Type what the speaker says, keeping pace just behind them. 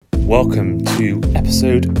welcome to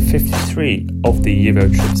episode 53 of the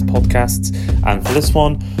Eurotrips podcast. And for this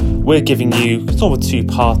one, we're giving you sort of a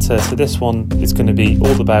two-parter. So this one is going to be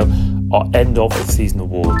all about our end of the season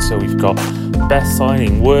awards. So we've got best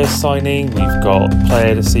signing, worst signing, we've got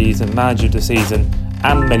player of the season, manager of the season,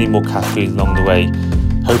 and many more categories along the way.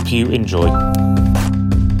 Hope you enjoy.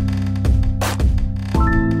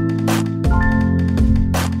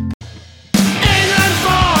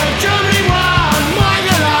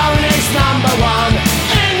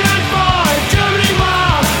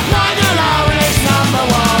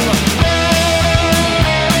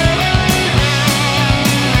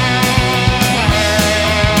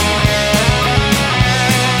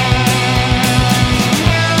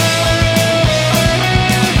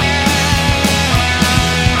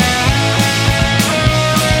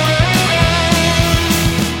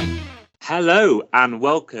 Hello and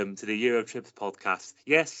welcome to the Eurotrips podcast.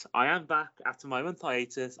 Yes, I am back after my month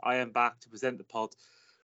hiatus. I am back to present the pod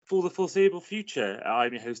for the foreseeable future.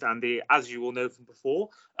 I'm your host Andy, as you all know from before.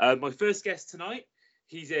 My first guest tonight,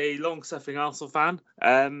 he's a long-suffering Arsenal fan.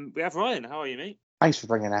 We have Ryan. How are you, mate? Thanks for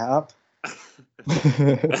bringing that up.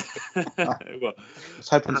 I was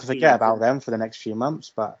hoping to forget about them for the next few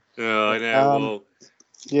months, but I know.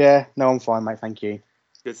 Yeah, no, I'm fine, mate. Thank you.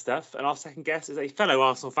 Good stuff. And our second guest is a fellow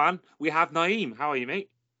Arsenal fan. We have Naeem. How are you,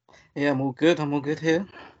 mate? Yeah, I'm all good. here.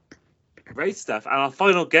 Great stuff. And our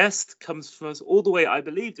final guest comes from us all the way, I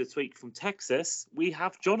believe, this week from Texas. We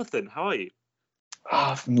have Jonathan. How are you?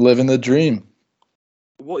 I'm living the dream.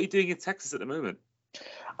 What are you doing in Texas at the moment?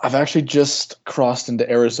 I've actually just crossed into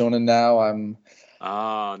Arizona now.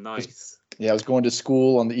 Nice. I was going to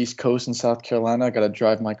school on the East Coast in South Carolina. I got to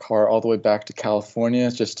drive my car all the way back to California.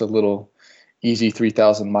 It's just a little easy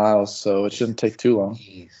 3,000 miles, so it shouldn't take too long.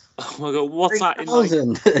 Jeez. Oh my god, what's that in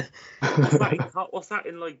what's that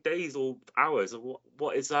in like days or hours? Or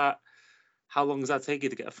what is that? How long does that take you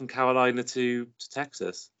to get from Carolina to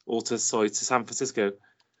Texas or to San Francisco?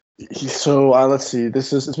 So let's see.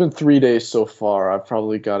 It's been 3 days so far. I've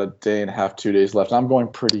probably got a day and a half, 2 days left. I'm going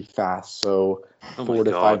pretty fast, so 4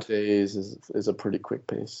 to 5 days is a pretty quick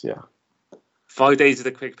pace. Yeah. 5 days at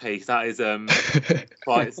a quick pace. That is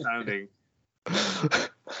quite astounding.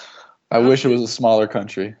 I wish it was a smaller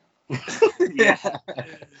country. Yeah.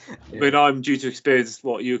 But I'm due to experience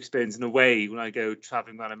what you experience in a way when I go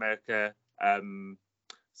traveling around America,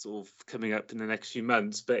 sort of coming up in the next few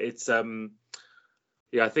months. But it's I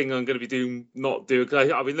think I'm going to be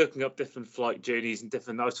I've been looking up different flight journeys and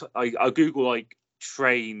different. I Google like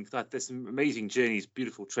train. There's some amazing journeys,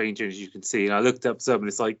 beautiful train journeys you can see. And I looked up some, and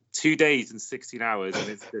it's like 2 days and 16 hours, and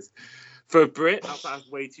it's this. For a Brit, that's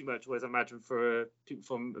way too much. Whereas I imagine for people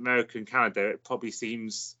from America and Canada, it probably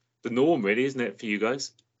seems the norm, really, isn't it, for you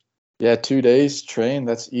guys? Yeah, 2 days train.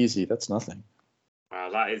 That's easy. That's nothing.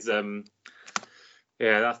 Wow, that is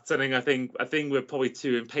that's something. I think we're probably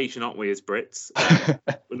too impatient, aren't we, as Brits?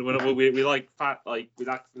 We like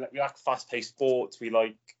fast-paced sports. We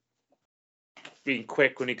like being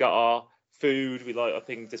quick when we got our food. I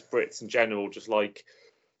think just Brits in general just like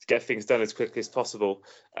to get things done as quickly as possible.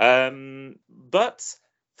 But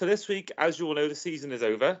for this week, as you all know, the season is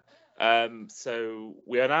over. So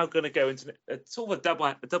we are now going to go into a sort of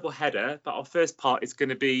a double header. But our first part is going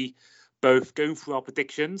to be both going through our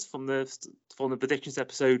predictions from the predictions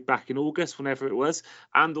episode back in August, whenever it was,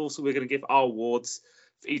 and also we're going to give our awards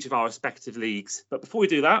for each of our respective leagues. But before we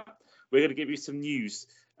do that, we're going to give you some news.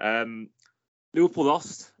 Liverpool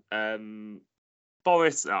lost.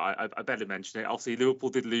 Boris, I better mention it. Obviously,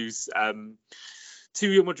 Liverpool did lose to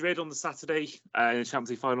Real Madrid on the Saturday in the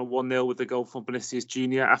Champions League final 1-0 with the goal from Vinicius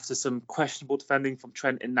Jr. after some questionable defending from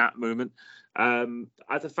Trent in that moment.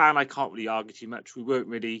 As a fan, I can't really argue too much. We weren't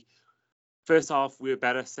really. First half, we were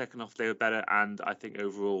better. Second half, they were better. And I think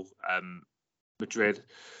overall, Madrid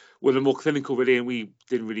were the more clinical, really, and we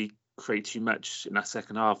didn't really create too much in that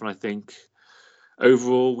second half. And I think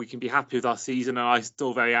overall, we can be happy with our season, and I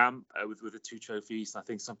still very am with the 2 trophies. And I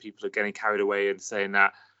think some people are getting carried away and saying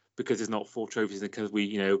that because there's not 4 trophies, because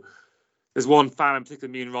there's one fan in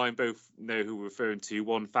particular, me and Ryan both know who we're referring to.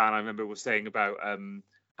 One fan I remember was saying about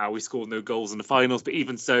how we scored no goals in the finals, but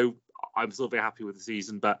even so, I'm still very happy with the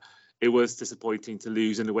season. But it was disappointing to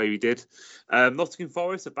lose in the way we did. Nottingham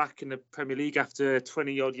Forest are back in the Premier League after a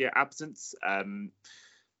 20-odd year absence.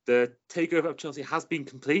 The takeover of Chelsea has been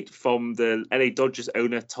complete from the LA Dodgers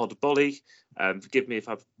owner, Todd Boehly. Forgive me if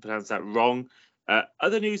I've pronounced that wrong.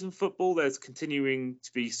 Other news in football, there's continuing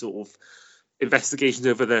to be sort of investigations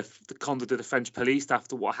over the conduct of the French police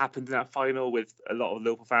after what happened in that final with a lot of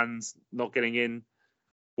local fans not getting in.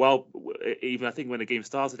 Well, even I think when the game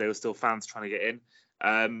started, there were still fans trying to get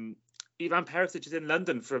in. Ivan Perisic is in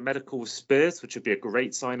London for a medical with Spurs, which would be a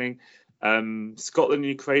great signing. Scotland and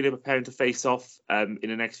Ukraine are preparing to face off in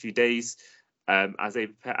the next few days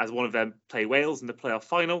as one of them play Wales in the playoff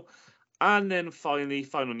final. And then finally,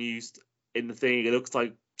 final news in the thing, it looks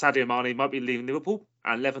like Sadio Mane might be leaving Liverpool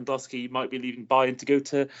and Lewandowski might be leaving Bayern to go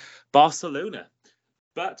to Barcelona.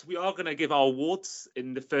 But we are going to give our awards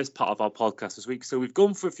in the first part of our podcast this week. So we've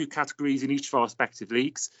gone for a few categories in each of our respective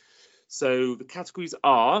leagues. So the categories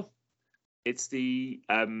are, it's the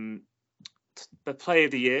Player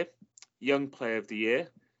of the Year, Young Player of the Year.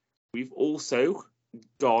 We've also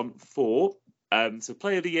gone for so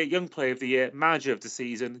Player of the Year, Young Player of the Year, Manager of the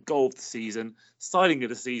Season, Goal of the Season, Signing of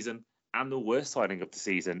the Season, and the Worst Signing of the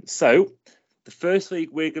Season. So the first league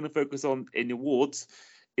we're going to focus on in the awards,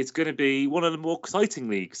 it's going to be one of the more exciting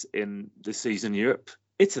leagues in the season, Europe,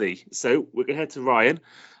 Italy. So we're going to head to Ryan.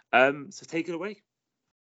 So take it away.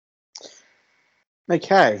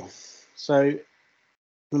 Okay, so I'm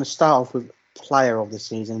going to start off with Player of the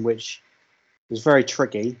Season, which was very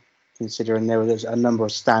tricky considering there was a number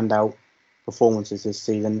of standout performances this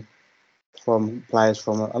season from players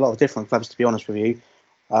from a lot of different clubs, to be honest with you.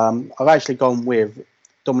 I've actually gone with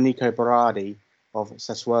Domenico Berardi of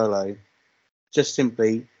Sassuolo, just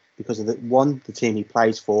simply because of the team he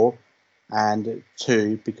plays for, and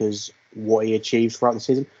two, because what he achieved throughout the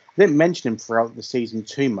season. I didn't mention him throughout the season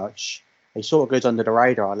too much. He sort of goes under the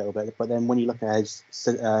radar a little bit, but then when you look at his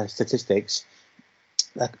statistics,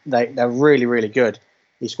 they're really, really good.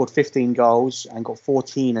 He scored 15 goals and got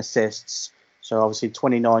 14 assists, so obviously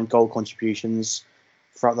 29 goal contributions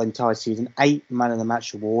throughout the entire season, 8 Man of the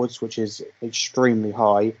Match awards, which is extremely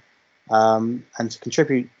high, and to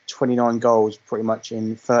contribute 29 goals pretty much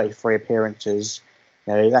in 33 appearances,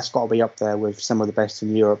 that's got to be up there with some of the best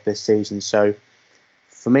in Europe this season. So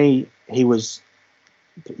for me, he was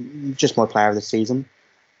just my player of the season.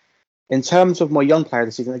 In terms of my young player of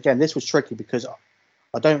the season, again, this was tricky because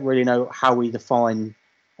I don't really know how we define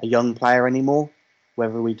a young player anymore,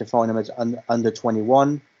 whether we define them as under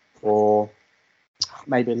 21 or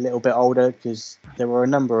maybe a little bit older, because there were a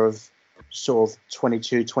number of sort of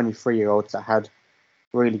 22, 23-year-olds that had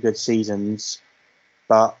really good seasons.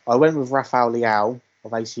 But I went with Rafael Leao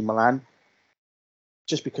of AC Milan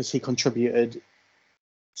just because he contributed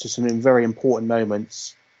to some very important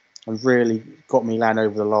moments and really got Milan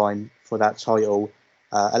over the line for that title.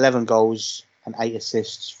 11 goals and 8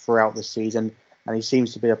 assists throughout the season, and he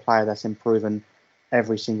seems to be a player that's improving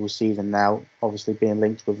every single season now, obviously being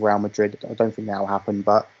linked with Real Madrid. I don't think that'll happen,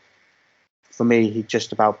 but for me, he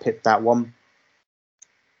just about pipped that one.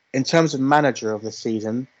 In terms of Manager of the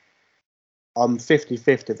Season, I'm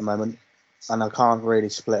 50-50 at the moment, and I can't really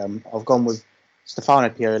split them. I've gone with Stefano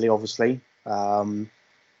Pioli, obviously.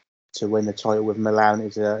 To win the title with Milan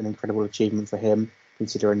is an incredible achievement for him,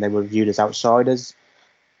 considering they were viewed as outsiders.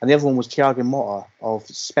 And the other one was Thiago Motta of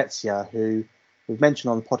Spezia, who we've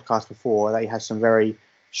mentioned on the podcast before that he has some very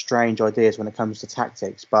strange ideas when it comes to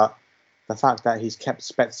tactics. But the fact that he's kept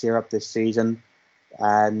Spezia up this season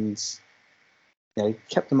and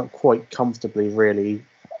kept them up quite comfortably, really.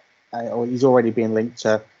 He's already been linked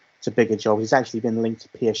to bigger jobs. He's actually been linked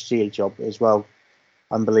to PSG job as well,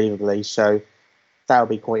 unbelievably. So that'll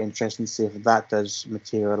be quite interesting to see if that does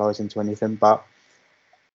materialise into anything. But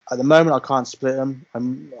at the moment, I can't split them.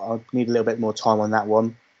 I need a little bit more time on that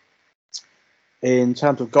one. In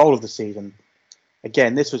terms of Goal of the Season,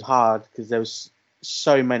 again, this was hard because there was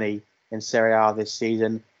so many in Serie A this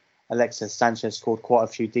season. Alexis Sanchez scored quite a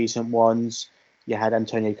few decent ones. You had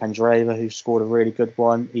Antonio Candreva, who scored a really good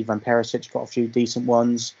one. Ivan Perisic got a few decent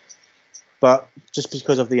ones. But just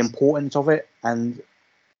because of the importance of it and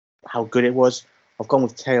how good it was, I've gone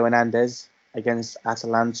with Theo Hernandez against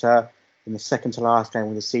Atalanta in the second to last game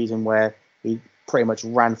of the season, where he pretty much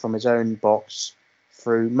ran from his own box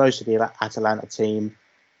through most of the Atalanta team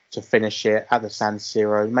to finish it at the San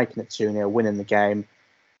Siro, making it 2-0, winning the game.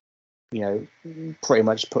 Pretty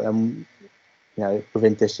much put him,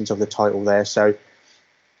 within distance of the title there. So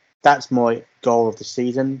that's my Goal of the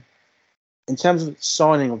Season. In terms of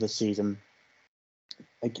signing of the season,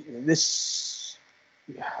 this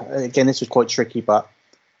was quite tricky, but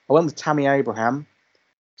I went with Tammy Abraham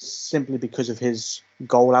simply because of his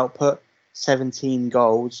goal output. 17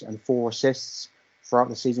 goals and 4 assists throughout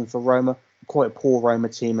the season for Roma. Quite a poor Roma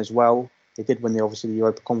team as well. They did win the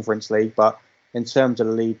Europa Conference League, but in terms of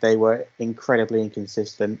the league, they were incredibly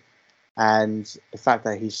inconsistent. And the fact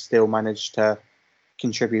that he's still managed to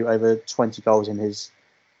contribute over 20 goals in his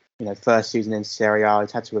first season in Serie A,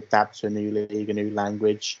 he's had to adapt to a new league, a new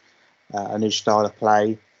language, a new style of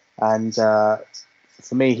play. And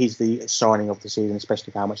for me, he's the signing of the season,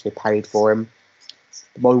 especially for how much they paid for him.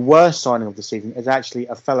 My worst signing of the season is actually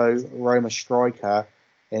a fellow Roma striker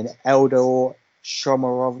in Eldor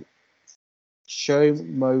Shomorodov.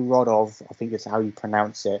 I think it's how you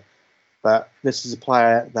pronounce it. But this is a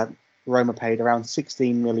player that Roma paid around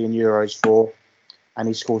 16 million euros for, and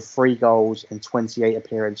he scored 3 goals in 28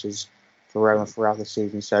 appearances for Roma throughout the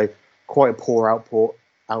season. So quite a poor output.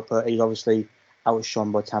 He's obviously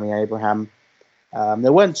outshone by Tammy Abraham.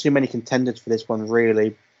 There weren't too many contenders for this one,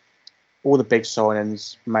 really. All the big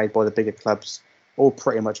signings made by the bigger clubs all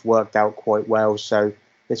pretty much worked out quite well. So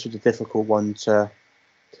this was a difficult one to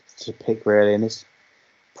pick, really. And this,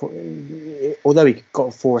 although he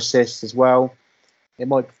got 4 assists as well, it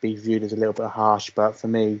might be viewed as a little bit harsh. But for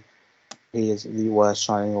me, he is the worst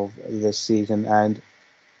signing of this season. And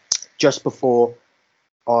just before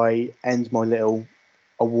I end my little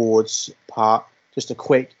awards part, just a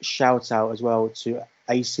quick shout out as well to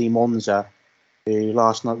AC Monza, who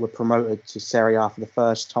last night were promoted to Serie A for the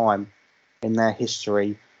first time in their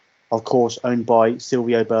history. Of course, owned by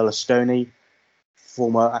Silvio Berlusconi,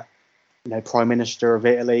 former Prime Minister of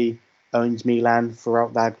Italy, owned Milan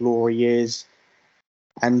throughout their glory years.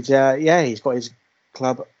 And he's got his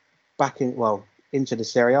club back into the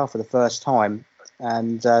Serie A for the first time.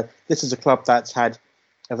 And this is a club that's had,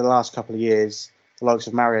 over the last couple of years, the likes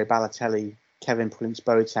of Mario Balotelli, Kevin Prince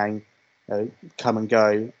Boateng come and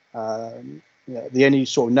go. The only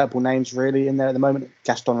sort of notable names really in there at the moment,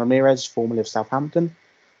 Gaston Ramirez, formerly of Southampton.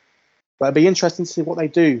 But it'd be interesting to see what they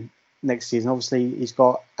do next season. Obviously, he's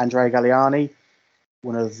got Andrea Galliani,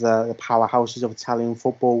 one of the powerhouses of Italian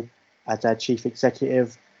football, as their chief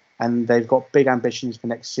executive. And they've got big ambitions for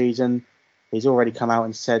next season. He's already come out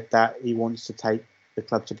and said that he wants to take the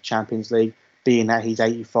club to the Champions League. Being that he's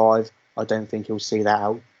 85, I don't think he'll see that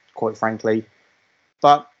out, quite frankly.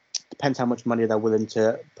 But depends how much money they're willing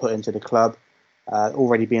to put into the club.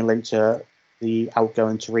 Already being linked to the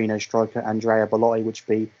outgoing Torino striker Andrea Belotti, which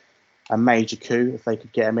would be a major coup if they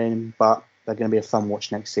could get him in. But they're going to be a fun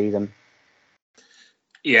watch next season.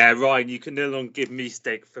 Yeah, Ryan, you can no longer give me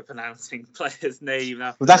stick for pronouncing players' name.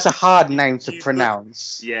 Well, that's a hard name to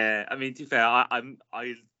pronounce. Yeah, I mean, to be fair, I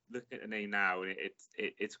look at the name now, and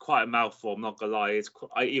it's quite a mouthful. I'm not gonna lie.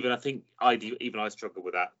 I think I struggle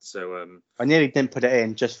with that. So I nearly didn't put it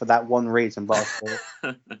in just for that one reason, but I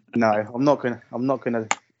thought, no, I'm not gonna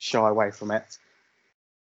shy away from it.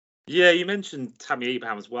 Yeah, you mentioned Tammy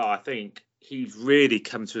Abraham as well. I think he's really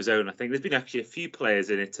come to his own. I think there's been actually a few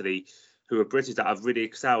players in Italy who are British that have really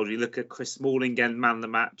excelled. You look at Chris Smalling again, man of the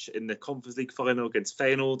match in the Conference League final against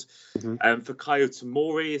Feyenoord. Fikayo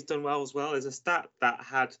Tomori has done well as well. There's a stat that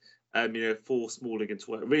had, for Smalling and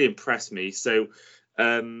Tomori. It really impressed me. So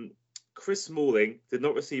Chris Smalling did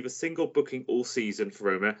not receive a single booking all season for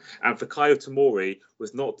Roma, and Fikayo Tomori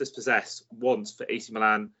was not dispossessed once for AC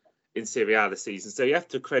Milan in Serie A this season. So you have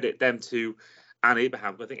to credit them to and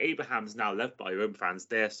Abraham. I think Abraham's now loved by Roma fans.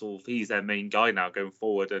 He's their main guy now going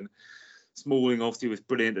forward. And Smalling obviously was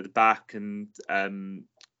brilliant at the back, and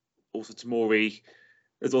also Tomori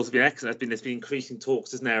has also been excellent. There's been increasing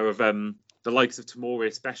talks, isn't there, of the likes of Tomori,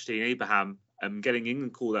 especially in Abraham, getting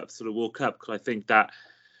England called up to the World Cup. Because I think that,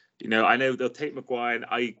 I know they'll take Maguire, and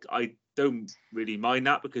I don't really mind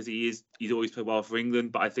that because he's always played well for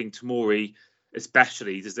England. But I think Tomori,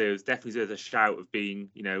 especially, definitely a shout of being,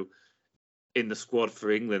 in the squad for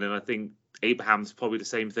England, and I think Abraham's probably the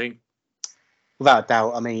same thing. Without a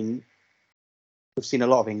doubt. I mean, we've seen a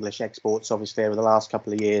lot of English exports, obviously, over the last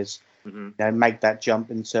couple of years, make that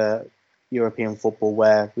jump into European football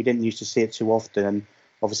where we didn't used to see it too often. And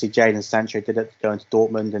obviously, Jadon Sancho did it going to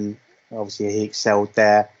Dortmund, and obviously he excelled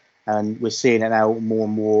there. And we're seeing it now more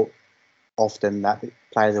and more often that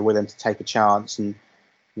players are willing to take a chance and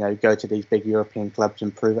go to these big European clubs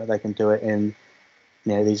and prove that they can do it in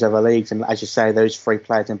these other leagues. And as you say, those 3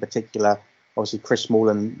 players in particular, obviously Chris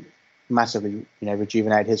Smalling massively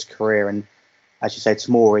rejuvenated his career, and as you say,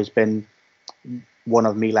 Tomori has been one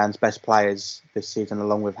of Milan's best players this season,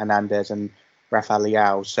 along with Hernandez and Rafael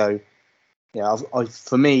Leao. So,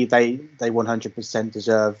 for me, they 100%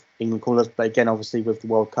 deserve England callers. But again, obviously, with the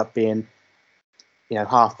World Cup being,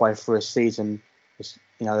 halfway through a season, it's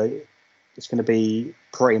going to be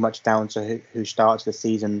pretty much down to who starts the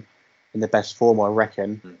season in the best form, I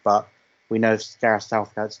reckon. But we know Gareth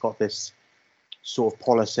Southgate's got this sort of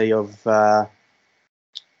policy of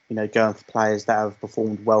going for players that have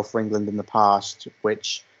performed well for England in the past,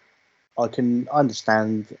 which I can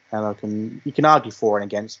understand, and you can argue for and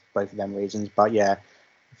against both of them reasons. But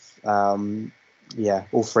all 3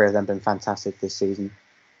 of them have been fantastic this season.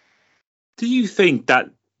 Do you think that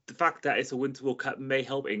the fact that it's a Winter World Cup may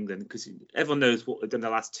help England, because everyone knows what they've done the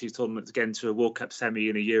last two tournaments, getting to a World Cup semi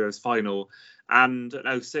and a Euros final. And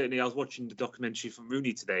certainly I was watching the documentary from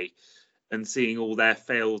Rooney today and seeing all their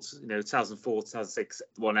failed, 2004, 2006,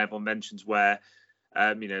 one everyone mentions, where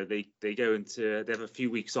they go into, they have a few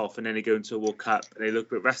weeks off and then they go into a World Cup and they look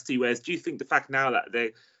a bit rusty. Whereas, do you think the fact now that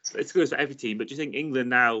it goes for every team, but do you think England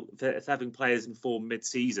now, if having players in form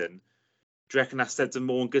mid-season, do you reckon that sets them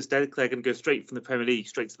more in good stead? They're going to go straight from the Premier League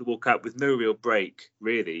straight to the World Cup with no real break,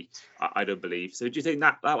 really. I don't believe. So do you think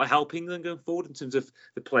that will help England going forward in terms of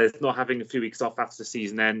the players not having a few weeks off after the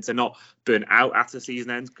season ends and not burn out after the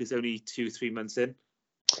season ends because only 2-3 months in?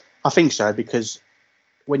 I think so, because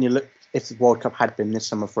when you look, if the World Cup had been this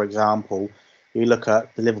summer, for example, you look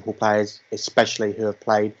at the Liverpool players, especially who have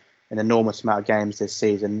played an enormous amount of games this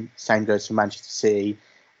season. Same goes for Manchester City,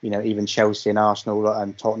 even Chelsea and Arsenal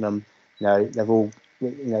and Tottenham. They've all,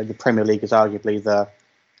 the Premier League is arguably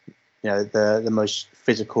the most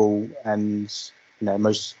physical and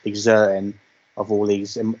most exerting of all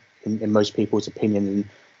leagues in most people's opinion.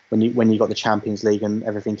 And when you got the Champions League and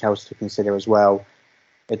everything else to consider as well,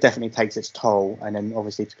 it definitely takes its toll. And then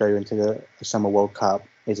obviously to go into the Summer World Cup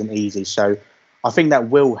isn't easy. So I think that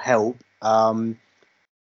will help.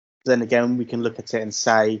 Then again, we can look at it and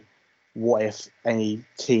say, what if any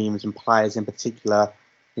teams and players in particular,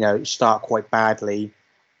 start quite badly?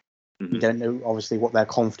 You don't know, obviously, what their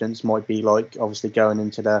confidence might be like, obviously going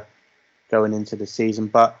into the season.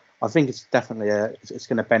 But I think it's definitely it's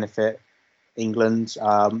going to benefit England.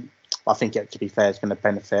 I think, to be fair, it's going to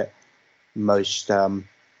benefit most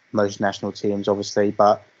national teams, obviously.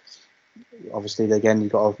 But obviously, again,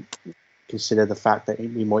 you've got to consider the fact that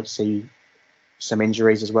we might see some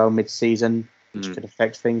injuries as well mid-season, which could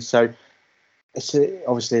affect things. So it's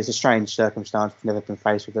a strange circumstance. We've never been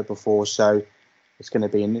faced with it before, so it's going to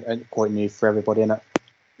be quite new for everybody, isn't it?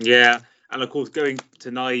 Yeah, and of course, going to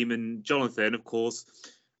Naeem and Jonathan, of course,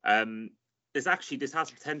 this has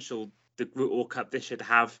potential, the World Cup this year, to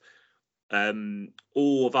have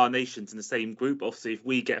all of our nations in the same group. Obviously, if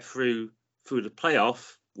we get through the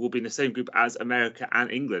playoff, we'll be in the same group as America and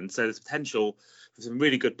England. So there's potential for some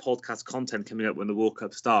really good podcast content coming up when the World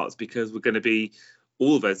Cup starts, because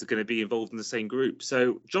all of us are going to be involved in the same group.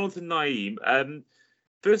 So, Jonathan, Naeem,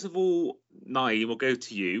 first of all, Naeem, we'll go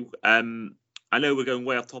to you. I know we're going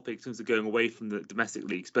way off topic in terms of going away from the domestic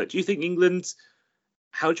leagues, but do you think England,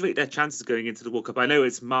 how do you rate their chances going into the World Cup? I know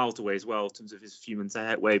it's miles away as well in terms of his few months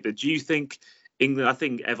away, but do you think England, I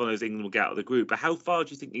think everyone knows England will get out of the group, but how far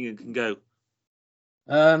do you think England can go?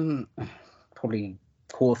 Probably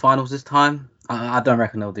quarterfinals this time. I don't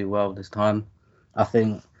reckon they'll do well this time. I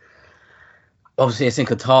think, obviously, it's in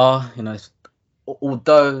Qatar.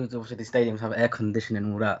 Although obviously the stadiums have air conditioning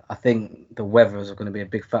and all that, I think the weather is going to be a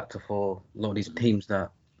big factor for a lot of these teams, a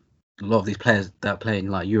lot of these players that play in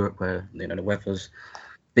like Europe, where the weather's a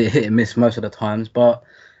bit hit and miss most of the times. But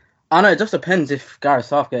I know it just depends if Gareth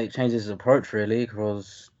Southgate changes his approach, really,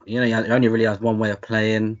 because he only really has one way of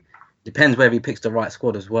playing. Depends whether he picks the right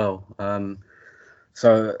squad as well.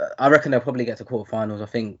 So I reckon they'll probably get to quarterfinals. I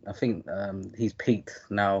think he's peaked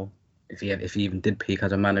now, if he even did peak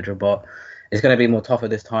as a manager. But it's going to be more tougher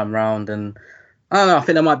this time round, and I don't know. I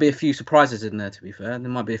think there might be a few surprises in there. To be fair, there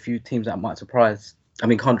might be a few teams that might surprise.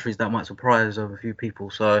 Countries that might surprise over a few people.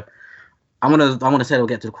 So I'm gonna say they'll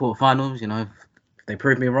get to the quarterfinals. If they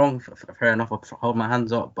prove me wrong, fair enough. I'll hold my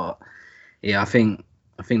hands up. But yeah, I think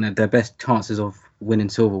that their best chances of winning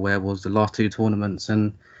silverware was the last two tournaments,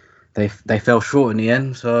 and they fell short in the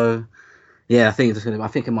end. So yeah, I think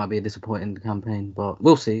it might be a disappointing campaign, but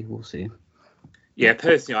we'll see. Yeah,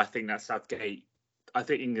 personally, I think that Southgate, I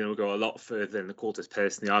think England will go a lot further than the quarters.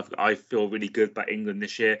 Personally, I feel really good about England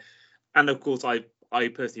this year, and of course, I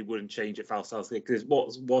personally wouldn't change it for Southgate, because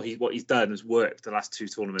what he's done has worked the last two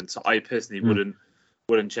tournaments. So I personally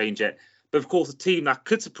wouldn't change it. But of course, a team that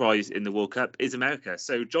could surprise in the World Cup is America.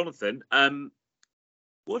 So, Jonathan,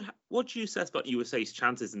 what do you assess about USA's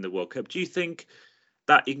chances in the World Cup? Do you think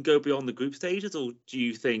that you can go beyond the group stages, or do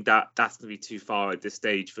you think that that's going to be too far at this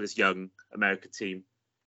stage for this young America team?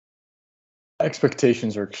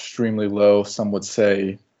 Expectations are extremely low. Some would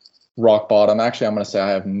say rock bottom. Actually, I'm going to say I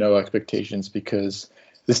have no expectations, because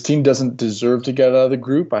this team doesn't deserve to get out of the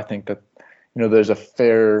group. I think that, there's a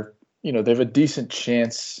fair, they have a decent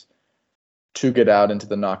chance to get out into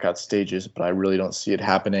the knockout stages, but I really don't see it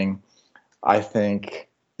happening. I think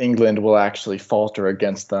England will actually falter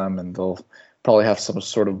against them, and they'll probably have some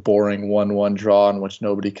sort of boring 1-1 draw in which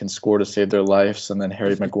nobody can score to save their lives, and then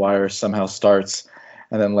Harry Maguire somehow starts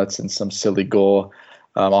and then lets in some silly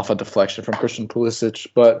off a deflection from Christian Pulisic.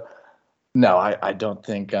 But no, I don't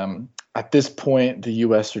think at this point, the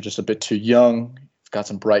U.S. are just a bit too young. We've got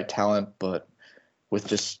some bright talent, but with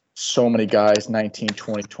just so many guys, 19,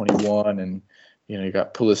 20, 21, and you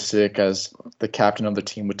got Pulisic as the captain of the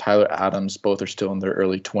team with Tyler Adams. Both are still in their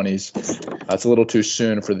early 20s. It's a little too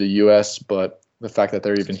soon for the U.S., but the fact that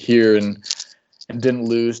they're even here and didn't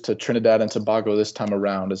lose to Trinidad and Tobago this time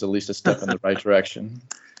around is at least a step in the right direction.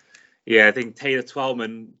 Yeah, I think Taylor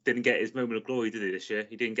Twellman didn't get his moment of glory, did he, this year?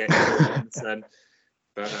 He didn't get his moments.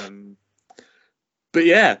 But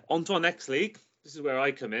yeah, on to our next league. This is where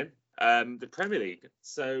I come in, the Premier League.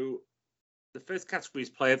 So the first category is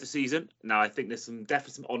player of the season. Now, I think there's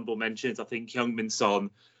definitely some honourable mentions. I think Heung-min Son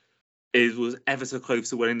was ever so close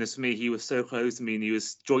to winning this for me. He was so close. I mean, he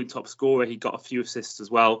was joint top scorer. He got a few assists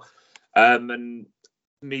as well. And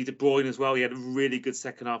for me, De Bruyne as well. He had a really good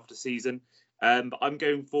second half of the season. But I'm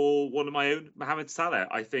going for one of my own, Mohamed Salah.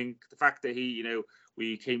 I think the fact that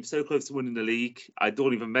we came so close to winning the league. I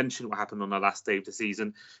don't even mention what happened on our last day of the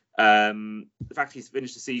season. The fact he's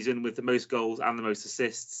finished the season with the most goals and the most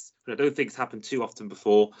assists, I don't think it's happened too often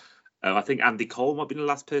before. I think Andy Cole might be the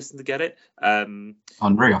last person to get it. Henry,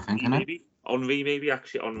 I think, isn't it? Henry, maybe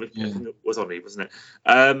actually Henry. Yeah. I think it was Henry, wasn't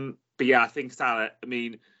it? But yeah, I think Salah. I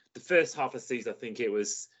mean, the first half of the season, I think it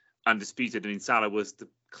was undisputed. I mean, Salah was the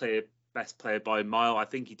clear best player by a mile. I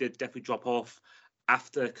think he did definitely drop off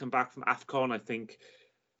after come back from AFCON. I think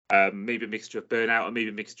maybe a mixture of burnout and maybe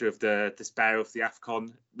a mixture of the despair of the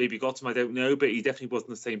AFCON. Maybe got him, I don't know, but he definitely wasn't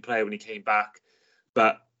the same player when he came back.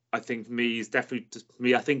 But I think for me, he's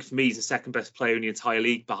definitely I think for me, he's the second best player in the entire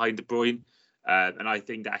league behind De Bruyne. And I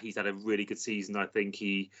think that he's had a really good season. I think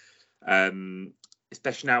he,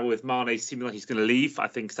 especially now with Mane seeming like he's going to leave, I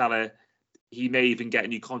think Salah, he may even get a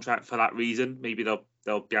new contract for that reason. Maybe they'll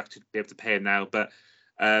be able to pay him now. But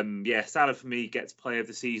yeah, Salah for me gets player of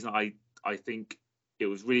the season. I think it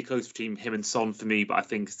was really close between him and Son for me, but I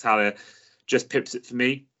think Salah just pips it for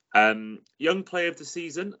me. Young player of the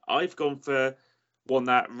season, I've gone for one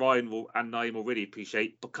that Ryan and Naeem will really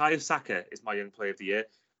appreciate. Bukayo Saka is my young player of the year.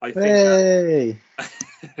 I think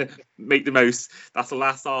make the most. That's the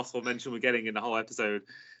last Arsenal mention we're getting in the whole episode.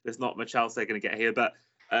 There's not much else they're going to get here, but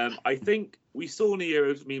I think we saw in the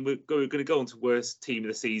Euros. I mean, we're going to go on to worst team of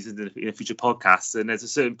the season in a future podcast, and there's a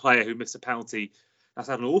certain player who missed a penalty that's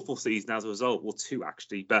had an awful season as a result. Well, two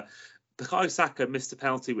actually, but Bukayo Saka missed a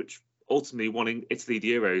penalty which ultimately won Italy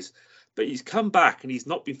the Euros. But he's come back and he's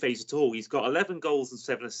not been phased at all. He's got 11 goals and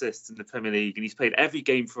 7 assists in the Premier League, and he's played every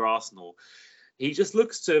game for Arsenal. He just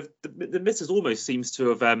looks to have, the misses almost seems to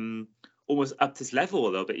have almost upped his level a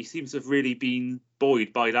little bit. He seems to have really been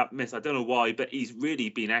buoyed by that miss. I don't know why, but he's really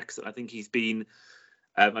been excellent. I think he's been,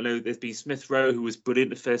 I know there's been Smith Rowe, who was brilliant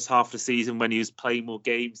the first half of the season when he was playing more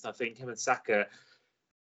games. And I think him and Saka,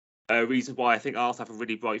 a reason why I think Arsenal have a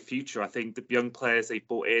really bright future. I think the young players they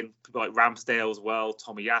brought in, people like Ramsdale as well,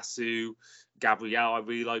 Tomiyasu, Gabriel, I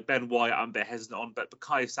really like. Ben White, I'm a bit hesitant on, but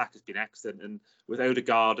Bukayo Saka's been excellent. And with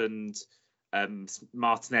Odegaard and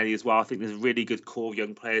Martinelli as well, I think there's a really good core of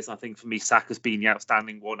young players. I think for me, Saka's been the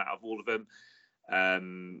outstanding one out of all of them.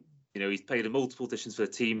 He's played in multiple positions for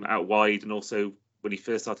the team out wide and also when he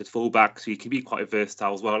first started fullback, so he can be quite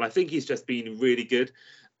versatile as well. And I think he's just been really good.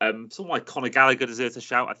 Someone like Conor Gallagher deserves a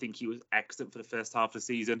shout. I think he was excellent for the first half of the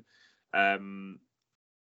season. And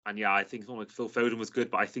yeah, I think someone like Phil Foden was good,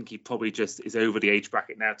 but I think he probably just is over the age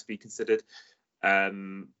bracket now to be considered.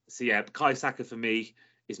 So yeah, Bukayo Saka for me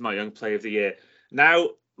is my young player of the year. Now,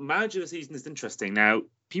 manager of the season is interesting. Now,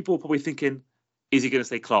 people are probably thinking, is he going to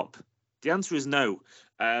say Klopp? The answer is no.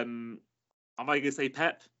 Am I going to say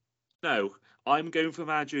Pep? No. I'm going for a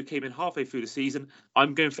manager who came in halfway through the season.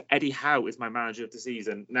 I'm going for Eddie Howe as my manager of the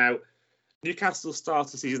season. Now, Newcastle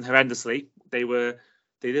started the season horrendously. They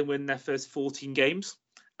didn't win their first 14 games,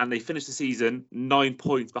 and they finished the season 9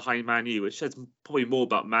 points behind Man U, which says probably more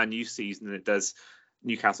about Man U's season than it does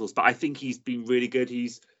Newcastle's. But I think he's been really good.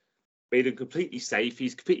 He's made him completely safe.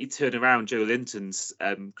 He's completely turned around Joe Linton's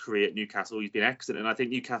career at Newcastle. He's been excellent. And I think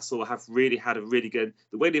Newcastle have really had a really good...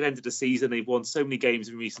 The way they've ended the season, they've won so many games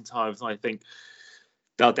in recent times. And I think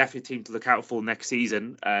they're definitely a team to look out for next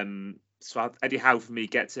season. So Eddie Howe, for me,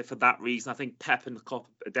 gets it for that reason. I think Pep and Klopp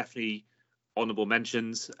are definitely honourable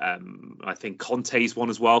mentions. I think Conte's one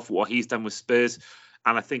as well for what he's done with Spurs.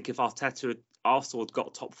 And I think if Arsenal had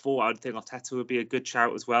got top 4, I would think Arteta would be a good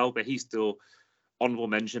shout as well. But he's still... honourable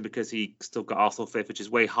mention because he still got Arsenal 5th, which is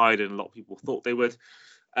way higher than a lot of people thought they would.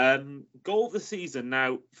 Goal of the season.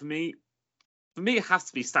 Now, for me, it has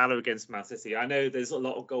to be Salah against Man City. I know there's a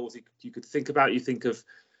lot of goals you could think about. You think of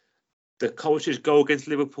the Kovacic goal against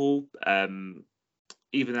Liverpool,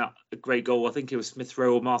 even a great goal. I think it was Smith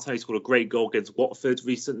Rowe or Martinelli scored a great goal against Watford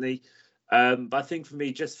recently. But I think for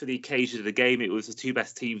me, just for the occasion of the game, it was the two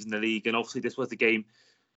best teams in the league, and obviously this was the game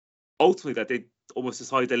ultimately that did almost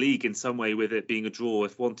decide the league in some way, with it being a draw.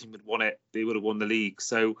 If one team had won it, they would have won the league.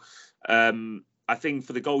 So I think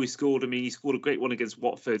for the goal he scored, I mean, he scored a great one against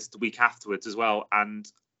Watford the week afterwards as well.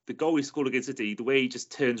 And the goal he scored against City, the way he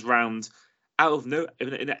just turns round out of no,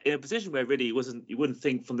 in a position where really you wouldn't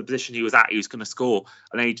think from the position he was at, he was going to score.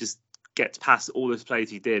 And then he just gets past all those players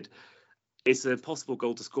he did. It's an impossible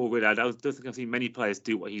goal to score, really. I don't think I've seen many players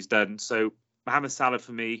do what he's done. So Mohamed Salah,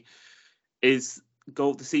 for me, is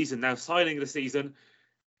goal of the season. Now, signing of the season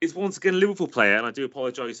is once again a Liverpool player, and I do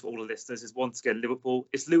apologise for all the listeners, is once again Liverpool.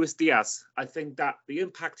 It's Luis Diaz. I think that the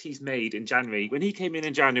impact he's made in January, when he came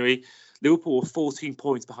in January, Liverpool were 14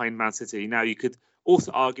 points behind Man City. Now, you could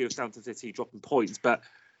also argue it's down to City dropping points, but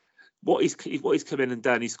what he's come in and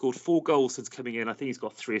done, he's scored 4 goals since coming in. I think he's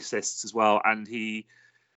got 3 assists as well, and he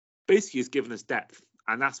basically has given us depth,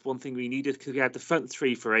 and that's one thing we needed, because we had the front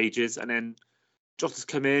 3 for ages, and then Jota's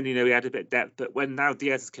come in, he had a bit of depth, but when now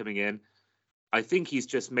Diaz is coming in, I think he's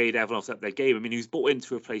just made everyone else up their game. I mean, he was brought in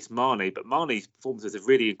to replace Mane, but Mane's performances have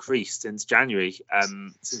really increased since January,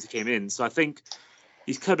 since he came in. So I think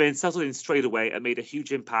he's come in, settled in straight away, and made a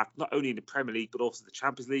huge impact, not only in the Premier League, but also the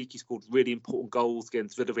Champions League. He scored really important goals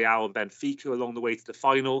against Villarreal and Benfica along the way to the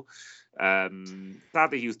final.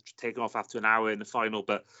 Sadly, he was taken off after an hour in the final,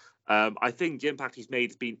 but I think the impact he's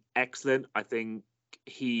made has been excellent. I think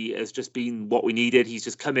he has just been what we needed. He's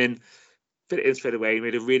just come in, fit it in straight away,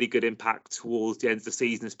 made a really good impact towards the end of the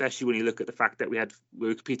season, especially when you look at the fact that we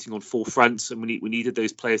were competing on 4 fronts, and we needed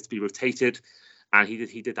those players to be rotated, and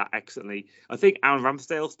he did that excellently. I think Aaron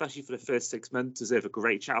Ramsdale, especially for the first 6 months, deserved a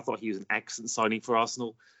great shout. I thought he was an excellent signing for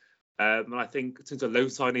Arsenal. And I think in terms of loan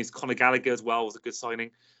signings, Conor Gallagher as well was a good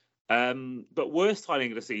signing. But worst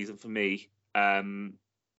signing of the season for me,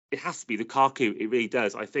 it has to be Lukaku. It really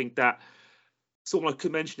does. I think that someone I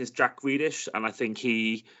could mention is Jack Grealish, and I think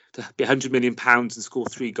he, to be £100 million and score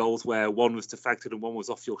 3 goals where one was deflected and one was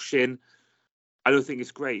off your shin, I don't think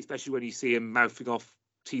it's great, especially when you see him mouthing off,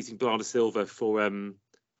 teasing Bernardo Silva for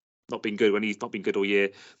not being good when he's not been good all year.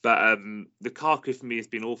 But Lukaku for me has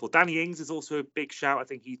been awful. Danny Ings is also a big shout. I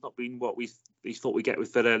think he's not been what we thought we get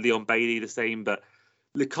with Villa. Leon Bailey the same, but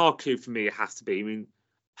Lukaku for me, it has to be. I mean,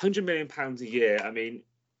 £100 million a year. I mean,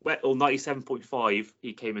 or 97.5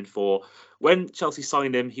 he came in for. When Chelsea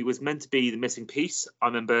signed him, he was meant to be the missing piece. I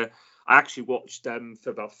remember I actually watched for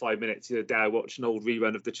about 5 minutes the other day. I watched an old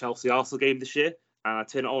rerun of the Chelsea-Arsenal game this year, and I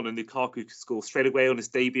turned it on, and Lukaku could score straight away on his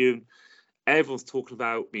debut. And everyone's talking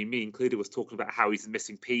about, me included, was talking about how he's the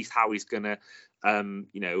missing piece, how he's going to,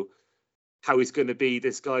 how he's going to be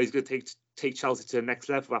this guy who's going to take Chelsea to the next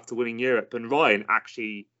level after winning Europe. And Ryan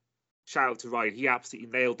actually, shout out to Ryan, he absolutely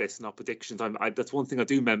nailed this in our predictions. That's one thing I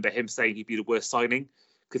do remember him saying he'd be the worst signing,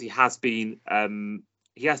 because he has been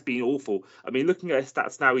awful. I mean, looking at his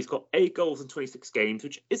stats now, he's got 8 goals in 26 games,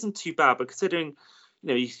 which isn't too bad, but considering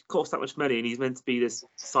he costs that much money and he's meant to be this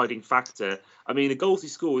deciding factor. I mean, the goals he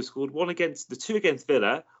scored 2 against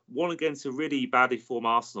Villa, 1 against a really badly formed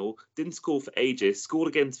Arsenal, didn't score for ages, scored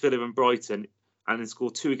against Villa and Brighton, and then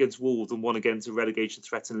scored 2 against Wolves and 1 against a relegation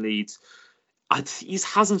threatened Leeds. He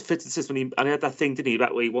hasn't fitted the system. And he had that thing, didn't he,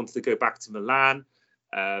 about where he wanted to go back to Milan.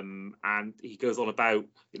 And he goes on about,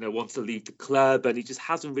 wants to leave the club, and he just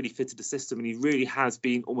hasn't really fitted the system. And he really has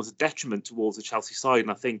been almost a detriment towards the Chelsea side. And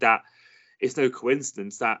I think that it's no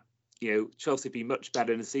coincidence that, Chelsea be much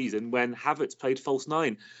better in the season when Havertz played false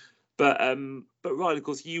 9. But Ryan, of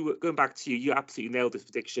course, going back to you absolutely nailed this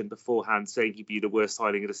prediction beforehand, saying he'd be the worst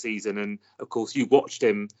signing of the season. And of course, you watched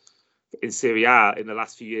him in Serie A in the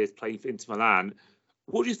last few years playing for Inter Milan.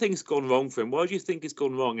 What do you think has gone wrong for him? Why do you think it's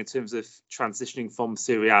gone wrong in terms of transitioning from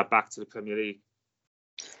Serie A back to the Premier League?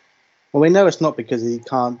 Well, we know it's not because he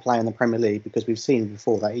can't play in the Premier League, because we've seen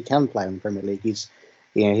before that he can play in the Premier League. He's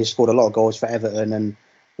scored a lot of goals for Everton, and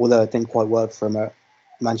although it didn't quite work for him at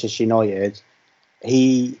Manchester United,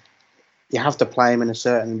 you have to play him in a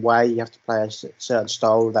certain way. You have to play a certain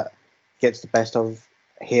style that gets the best of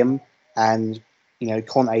him. And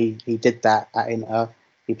Conte, he did that at Inter.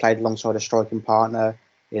 He played alongside a striking partner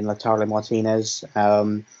in Lautaro Martinez.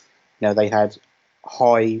 They had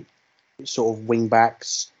high sort of wing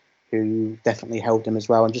backs who definitely helped him as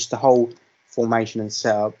well. And just the whole formation and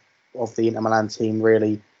setup of the Inter Milan team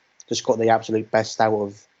really just got the absolute best out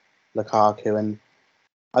of Lukaku. And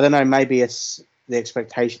I don't know, maybe it's the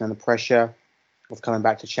expectation and the pressure of coming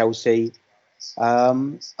back to Chelsea. I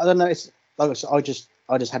don't know. It's like I just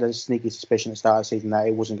had a sneaky suspicion at the start of the season that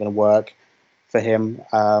it wasn't going to work for him.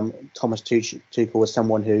 Thomas Tuchel was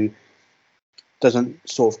someone who doesn't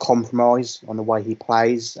sort of compromise on the way he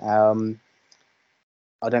plays.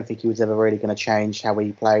 I don't think he was ever really going to change how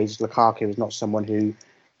he plays. Lukaku is not someone who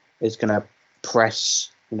is going to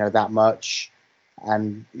press, that much.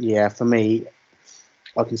 And yeah, for me,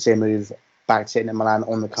 I can see a move back to Inter Milan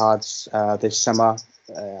on the cards this summer.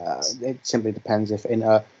 It simply depends if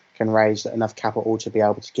Inter can raise enough capital to be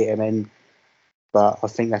able to get him in. But I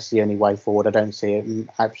think that's the only way forward. I don't see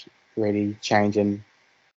it really changing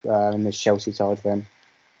in this Chelsea side for him.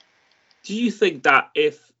 Do you think that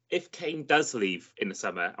if Kane does leave in the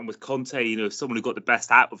summer, and with Conte, someone who got the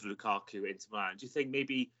best out of Lukaku into Milan, do you think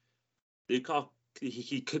maybe Lukaku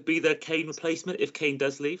he could be the Kane replacement if Kane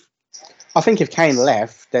does leave? I think if Kane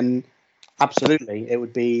left, then absolutely it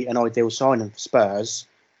would be an ideal signing for Spurs.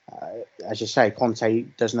 As you say, Conte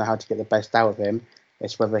doesn't know how to get the best out of him.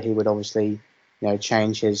 It's whether he would obviously,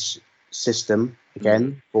 change his system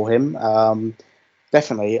again for him.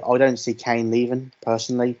 Definitely, I don't see Kane leaving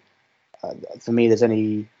personally. For me, there's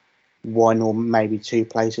only one or maybe two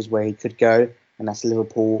places where he could go, and that's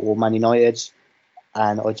Liverpool or Man United.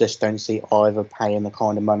 And I just don't see either paying the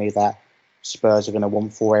kind of money that Spurs are going to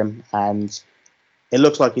want for him. And it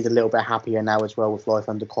looks like he's a little bit happier now as well with life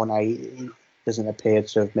under Conte. He doesn't appear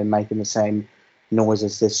to have been making the same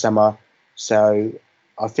noises this summer. So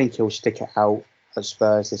I think he'll stick it out at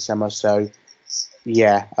Spurs this summer. So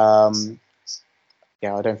yeah, I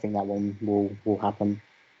don't think that one will happen.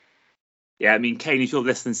 Yeah, I mean, Kane, if you're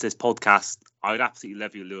listening to this podcast, I would absolutely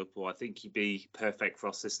love you, Liverpool. I think he'd be perfect for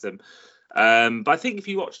our system. But I think if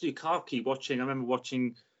you watch Lukaku I remember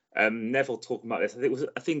watching Neville talking about this.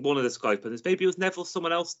 I think one of the Sky pundits, maybe it was Neville,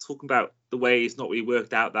 someone else talking about the way it's not really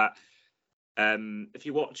worked out. That if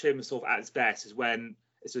you watch him sort of at his best is when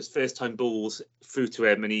it's his first time balls through to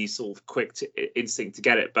him and he's sort of quick to instinct to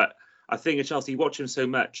get it. But I think at Chelsea, you watch him so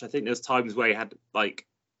much. I think there's times where he had like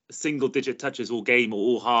single-digit touches all game or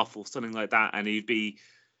all half or something like that, and he'd be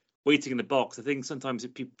waiting in the box. I think sometimes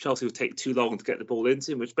Chelsea would take too long to get the ball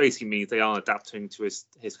into him, which basically means they aren't adapting to his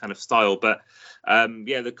kind of style. But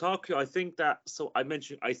Lukaku, I think that. So I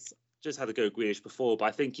mentioned I just had to go Grealish before, but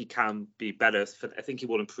I think he can be better. I think he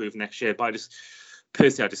will improve next year. But I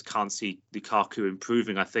just can't see Lukaku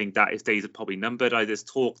improving. I think that his days are probably numbered. There's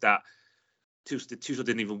talk that Tuchel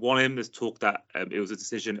didn't even want him. There's talk that it was a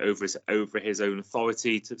decision over his own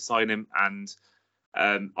authority to sign him, and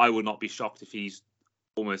I would not be shocked if he's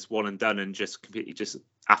almost one and done and just completely just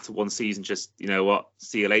after one season, just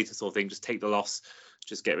see you later sort of thing. Just take the loss,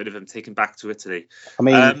 just get rid of him, take him back to Italy. I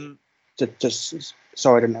mean, just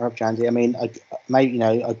sorry to interrupt, Jandy. I mean, maybe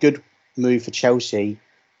a good move for Chelsea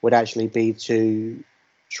would actually be to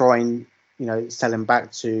try and sell him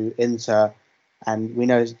back to Inter. And we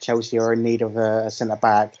know Chelsea are in need of a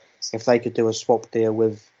centre-back. If they could do a swap deal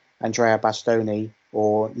with Andrea Bastoni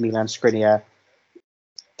or Milan Skriniar,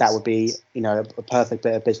 that would be, a perfect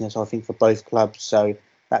bit of business, I think, for both clubs. So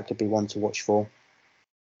that could be one to watch for.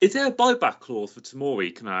 Is there a buyback clause for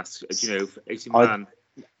Tomori, can I ask, for AC Milan?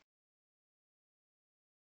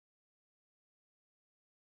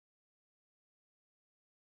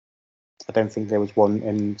 I don't think there was one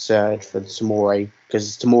in for Tomori,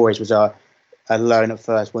 because Tomori's was a loan at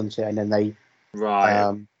first, wasn't it? And then they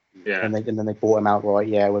and then they bought him outright.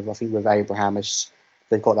 Yeah, I think with Abraham,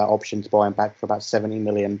 they've got that option to buy him back for about 70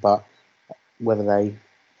 million. But I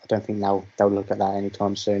don't think they'll look at that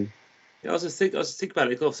anytime soon. Yeah, I was just thinking about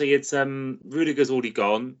it. Obviously, it's Rudiger's already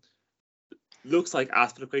gone. Looks like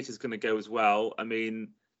Azpilicueta is going to go as well. I mean,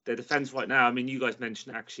 their defense right now. I mean, you guys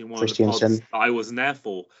mentioned actually in one of the pods that I wasn't there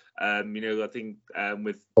for. I think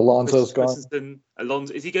with Alonso's gone.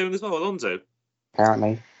 Alonso, is he going as well? Alonso.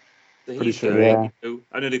 Apparently. So pretty sure. Yeah.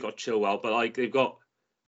 I know they've got Chilwell, but they've got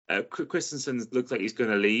Christensen looks like he's going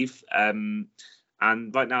to leave. And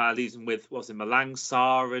right now I leave him with Malang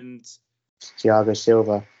Sarr and Thiago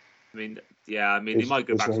Silva. I mean, they might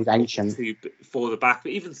go back to for the back,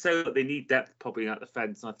 but even so, they need depth probably in that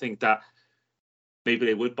defence. And I think that maybe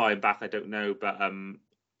they would buy him back. I don't know, but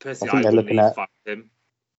personally, I wouldn't need him.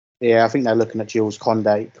 Yeah, I think they're looking at Jules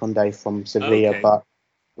Condé from Sevilla, but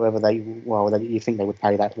whether you think they would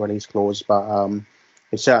pay that release clause, but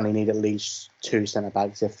they certainly need at least 2 centre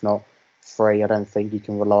backs, if not 3. I don't think you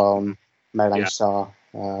can rely on Malang Sarr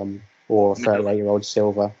or a 38-year-old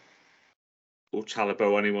Silva or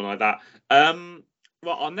Chalobah or anyone like that.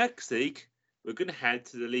 Our next league, we're going to head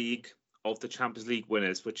to the league of the Champions League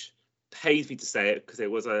winners, which pains me to say it because it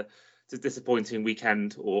was a disappointing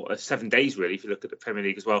weekend, or 7 days really if you look at the Premier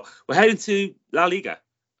League as well. We're heading to La Liga.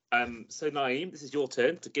 So Naeem, this is your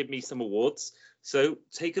turn to give me some awards. So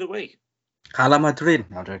take it away. Hala Madrid.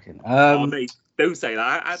 No, I'm joking. Mate, don't say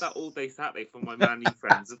that. I had that all day Saturday from my Man U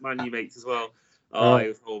friends, Man U mates as well. It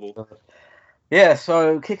was horrible. Yeah,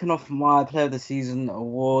 so kicking off my Player of the Season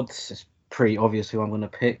awards, it's pretty obvious who I'm going to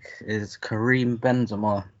pick is Karim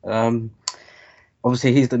Benzema.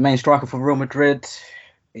 Obviously, he's the main striker for Real Madrid.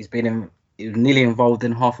 He was nearly involved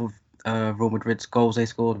in half of Real Madrid's goals they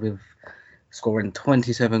scored, with scoring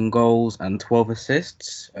 27 goals and 12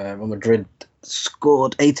 assists. Real Madrid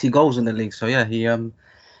scored 80 goals in the league, so yeah, he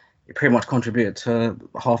pretty much contributed to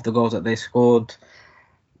half the goals that they scored.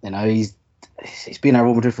 You know, he's been at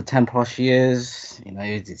Real Madrid for 10 plus years. You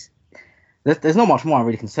know, there's not much more I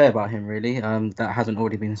really can say about him, really, that hasn't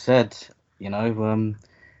already been said. You know,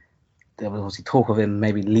 there was obviously talk of him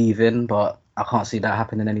maybe leaving, but I can't see that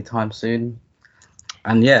happening anytime soon.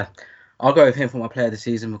 And yeah, I'll go with him for my Player of the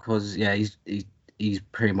Season because yeah, he's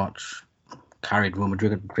pretty much carried Real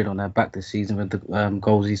Madrid on their back this season with the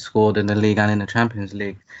goals he scored in the league and in the Champions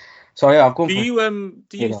League. So yeah, I've gone. Do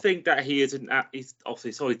you think that he is he's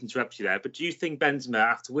obviously, sorry to interrupt you there, but do you think Benzema,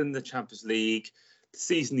 after winning the Champions League, the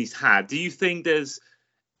season he's had, do you think there's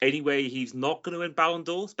any way he's not going to win Ballon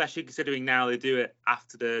d'Or, especially considering now they do it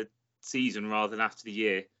after the season rather than after the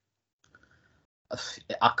year?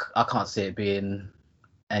 I can't see it being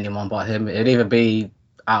anyone but him. It'd either be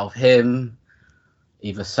out of him,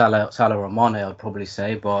 either Salah or Mane, I'd probably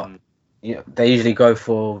say, but you know, they usually go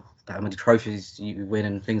for how many trophies you win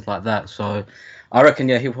and things like that. So I reckon,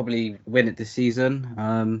 yeah, he'll probably win it this season.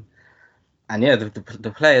 And yeah,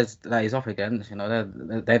 the players that he's up against, you know,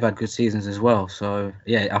 they've had good seasons as well. So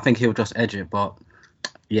yeah, I think he'll just edge it. But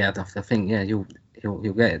yeah, I think yeah, he'll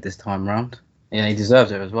get it this time round. Yeah, he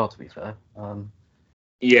deserves it as well, to be fair.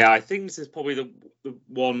 Yeah, I think this is probably the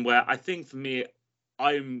one where I think for me,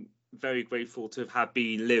 I'm very grateful to have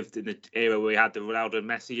been lived in the era where we had the Ronaldo and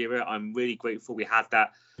Messi era. I'm really grateful we had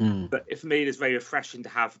that. But for me, it's very refreshing to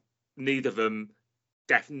have neither of them.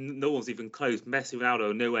 No one's even close. Messi,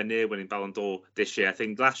 Ronaldo, nowhere near winning Ballon d'Or this year. I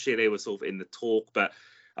think last year they were sort of in the talk, but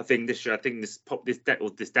I think this year, this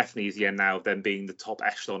definitely is the end now of them being the top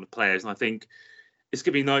echelon of players. And I think it's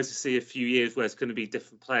going to be nice to see a few years where it's going to be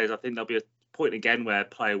different players. I think there'll be a point again where a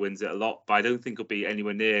player wins it a lot, but I don't think it'll be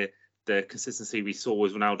anywhere near the consistency we saw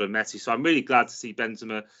with Ronaldo and Messi. So I'm really glad to see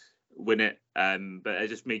Benzema win it. But it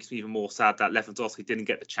just makes me even more sad that Lewandowski didn't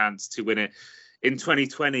get the chance to win it in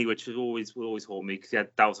 2020, which will always haunt me because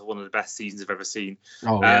that was one of the best seasons I've ever seen.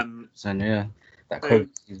 Oh yeah, yeah, that COVID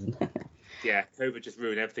season. Yeah, COVID just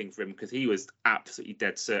ruined everything for him because he was absolutely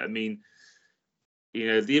dead set. I mean, you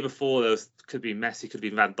know, the year before there could be Messi, could be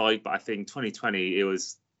Van Dijk, but I think 2020 it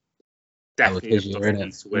was definitely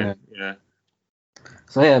Lewandowski to win. Yeah.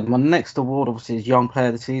 So yeah, my next award obviously is Young Player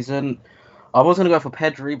of the Season. I was going to go for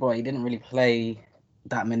Pedri, but he didn't really play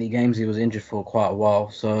that many games. He was injured for quite a while.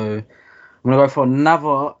 So I'm going to go for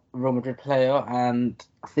another Real Madrid player, and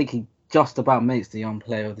I think he just about makes the Young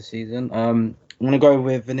Player of the Season. I'm going to go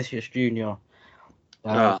with Vinicius Junior.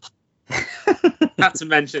 Had to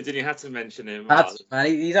mention it, didn't you? Had to mention him. Man,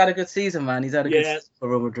 he's had a good season, man. He's had a good season for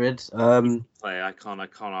Real Madrid. Player, I can't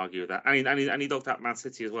argue with that. And he looked at Man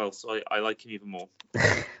City as well, so I like him even more.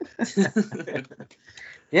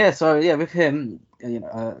 Yeah, so yeah, with him, you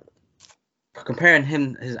know, comparing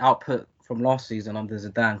his output from last season under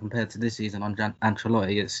Zidane compared to this season under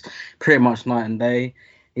Ancelotti, it's pretty much night and day.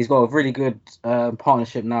 He's got a really good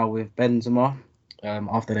partnership now with Benzema.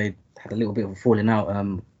 After they had a little bit of a falling out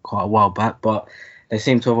quite a while back, but they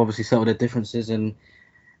seem to have obviously settled their differences, and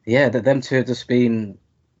yeah, them two have just been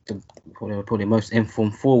probably most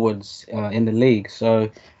informed forwards in the league. So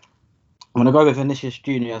I'm gonna go with Vinicius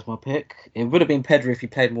Junior as my pick. It would have been Pedri if he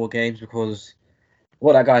played more games, because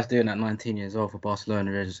what that guy's doing at 19 years old for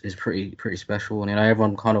Barcelona is pretty special, and you know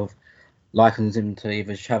everyone kind of likens him to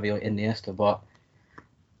either Xavi or Iniesta, but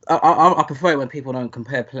I prefer it when people don't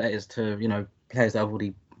compare players to, you know, players that have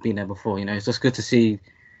already been there before. You know, it's just good to see.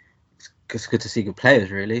 It's good to see good players,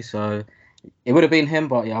 really. So it would have been him,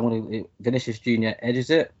 but yeah, Vinicius Junior edges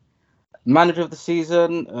it. Manager of the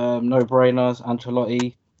season, no brainers.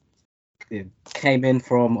 Ancelotti came in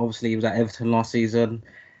from, obviously he was at Everton last season.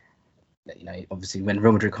 You know, obviously when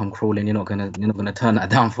Real Madrid come crawling, you're not gonna turn that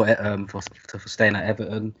down for staying at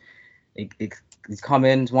Everton. He's come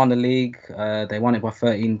in, won the league. They won it by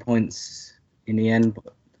 13 points in the end.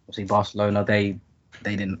 But obviously Barcelona, they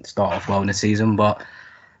didn't start off well in the season, but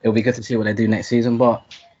it'll be good to see what they do next season. But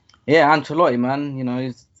yeah, Ancelotti, man, you know,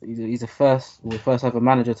 he's the first ever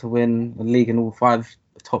manager to win a league in all 5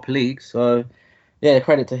 top leagues. So yeah,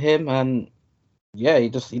 credit to him, and yeah, he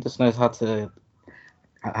just knows how to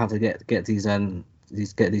get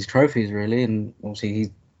these trophies, really. And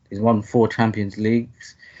obviously he's won 4 Champions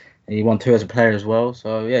Leagues, and he won 2 as a player as well.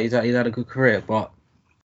 So yeah, he's had a good career. But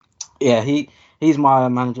yeah, he's my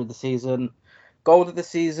manager of the season. Goal of the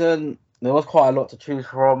season, there was quite a lot to choose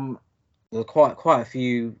from. There were quite a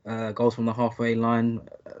few goals from the halfway line,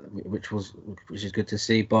 which is good to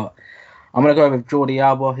see. But I'm gonna go with Jordi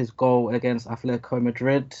Alba, his goal against Atletico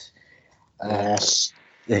Madrid. Yes.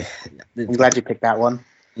 Yeah, I'm glad you picked that one.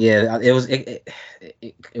 Yeah, it was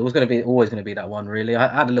always gonna be that one really. I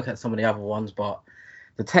had to look at some of the other ones, but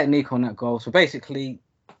the technique on that goal. So basically,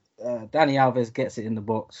 Dani Alves gets it in the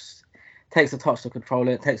box, takes a touch to control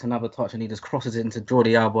it, takes another touch, and he just crosses it into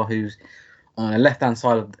Jordi Alba, who's on the left-hand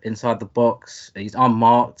side inside the box. He's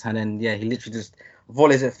unmarked, and then he literally just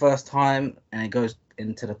volleys it first time, and it goes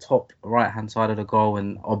into the top right-hand side of the goal,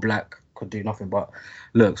 and Oblak could do nothing but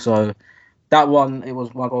look. So that one, it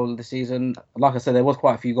was my goal of the season. Like I said, there was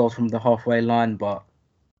quite a few goals from the halfway line, but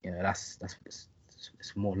that's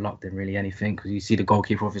it's more luck than really anything, because you see the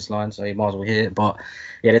goalkeeper off his line, so you might as well hit it. But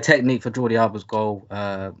the technique for Jordi Alba's goal,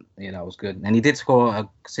 that was good, and he did score a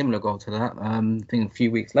similar goal to that, I think a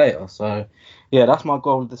few weeks later. So that's my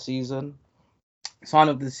goal of the season. Sign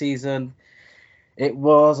of the season, it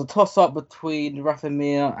was a toss-up between Rafa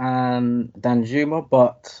Mir and Danjuma,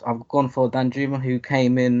 but I've gone for Danjuma, who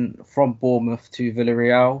came in from Bournemouth to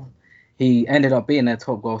Villarreal. He ended up being their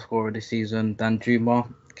top goal scorer this season.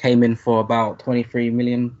 Danjuma came in for about 23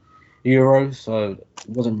 million euros, so it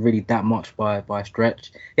wasn't really that much by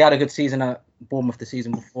stretch. He had a good season at Bournemouth the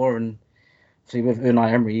season before, and see with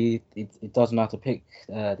Unai Emery, he does know how to pick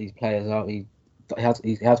these players out. He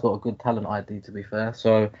has got a good talent ID, to be fair.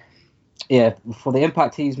 So for the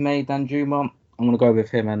impact he's made, Danjuma, I'm gonna go with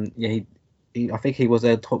him, and I think he was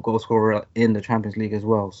their top goal scorer in the Champions League as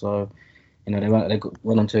well. So they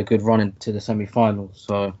went on to a good run into the semi-finals.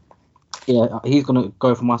 So he's going to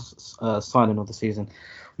go for my signing of the season.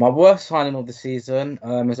 My worst signing of the season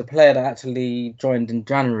is a player that actually joined in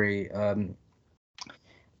January. I'm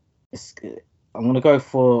going to go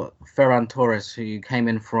for Ferran Torres, who came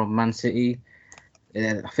in from Man City.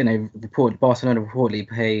 I think Barcelona reportedly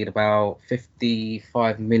paid about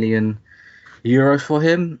 55 million euros for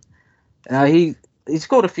him. He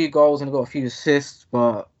scored a few goals and got a few assists,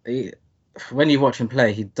 but when you watch him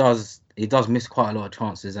play, he does miss quite a lot of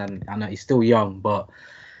chances, and I know he's still young, but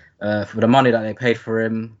for the money that they paid for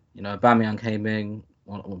him, Aubameyang came in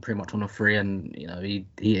pretty much on a free, and he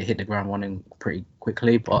hit the ground running pretty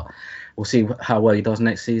quickly. But we'll see how well he does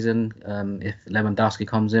next season if Lewandowski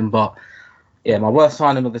comes in. But my worst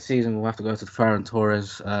signing of the season will have to go to Ferran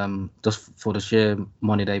Torres, just for the sheer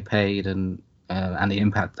money they paid and the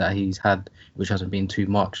impact that he's had, which hasn't been too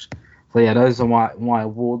much. So those are my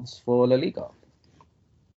awards for La Liga.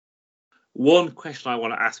 One question I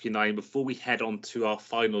want to ask you, Naeem, before we head on to our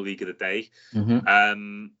final league of the day.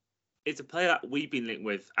 It's a player that we've been linked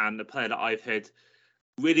with, and a player that I've heard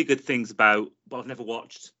really good things about, but I've never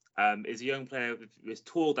watched. Is a young player who is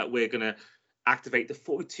told that we're going to activate the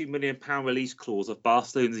 £42 million release clause of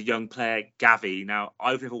Barcelona's young player, Gavi. Now,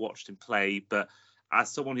 I've never watched him play, but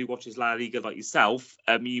as someone who watches La Liga like yourself,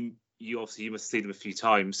 you must have seen him a few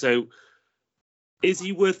times. So is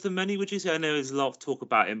he worth the money, would you say? I know there's a lot of talk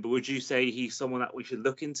about him, but would you say he's someone that we should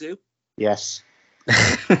look into? Yes.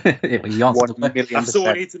 That's all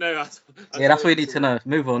I need to know. That's what you need to know.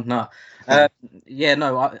 Move on. No.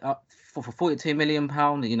 For £42 million,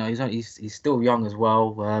 he's still young as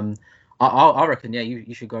well. I reckon,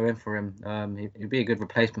 you should go in for him. He'd be a good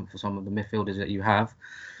replacement for some of the midfielders that you have.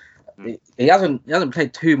 He hasn't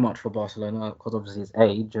played too much for Barcelona because obviously his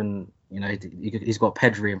age, and he's got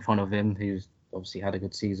Pedri in front of him, who's obviously had a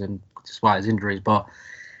good season despite his injuries. But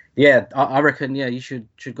I reckon you should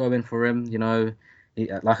go in for him.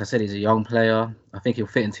 Like I said, he's a young player. I think he'll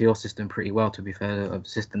fit into your system pretty well, to be fair, a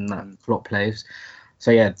system that Klopp plays.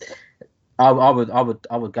 So I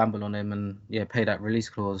would gamble on him and pay that release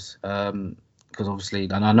clause, because obviously,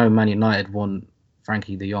 and I know Man United want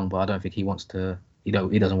Frankie de Jong, but I don't think he wants to. He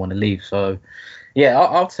doesn't want to leave. So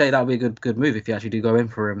I'd say that would be a good move if you actually do go in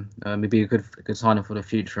for him. It'd be a good signing for the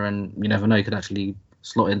future, and you never know, you could actually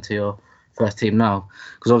slot into your first team now,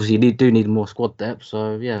 because obviously you do need more squad depth.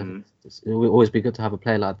 So it will always be good to have a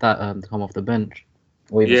player like that to come off the bench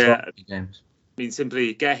or even start games. I mean,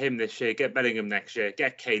 simply get him this year, get Bellingham next year,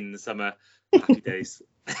 get Kane in the summer. Happy days.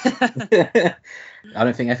 I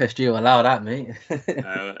don't think FSG will allow that, mate.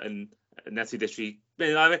 And Netty District,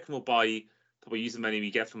 I reckon we'll probably use the money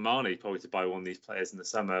we get from Marnie probably to buy one of these players in the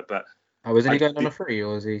summer. But isn't he going on a free,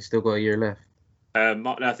 or has he still got a year left? I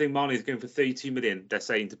think Marnie's going for 32 million. They're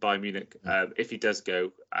saying to buy Munich if he does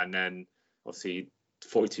go, and then obviously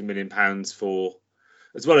 £42 million for,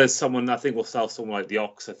 as well as someone. I think we'll sell someone like the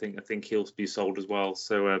Ox. I think he'll be sold as well.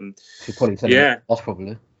 So he'll probably sell him off,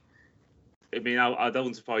 probably. I mean, I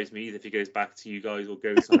don't surprise me either if he goes back to you guys or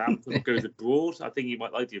goes to Southampton or goes abroad. I think he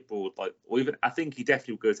might like the abroad, or even I think he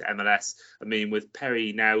definitely will go to MLS. I mean, with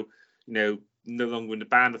Perry now, no longer in the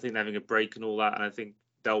band, I think they're having a break and all that, and I think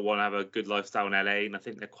they'll want to have a good lifestyle in LA, and I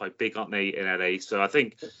think they're quite big, aren't they, in LA? So I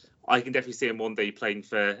think I can definitely see him one day playing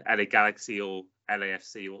for LA Galaxy or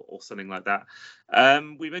LAFC or something like that.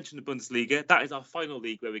 We mentioned the Bundesliga. That is our final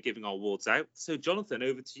league where we're giving our awards out. So Jonathan,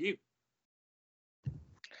 over to you.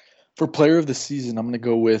 For player of the season, I'm going to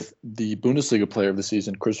go with the Bundesliga player of the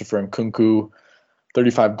season, Christopher Nkunku.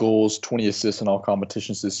 35 goals, 20 assists in all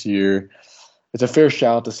competitions this year. It's a fair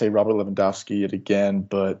shout to say Robert Lewandowski yet again,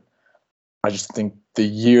 but I just think the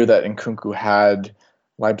year that Nkunku had,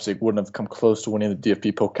 Leipzig wouldn't have come close to winning the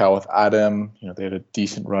DFB Pokal without him. They had a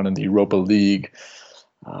decent run in the Europa League.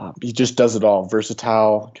 He just does it all.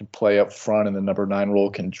 Versatile, can play up front in the number 9 role,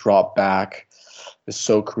 can drop back. Is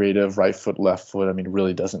so creative, right foot, left foot. I mean, it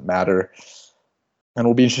really doesn't matter. And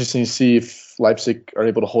it'll be interesting to see if Leipzig are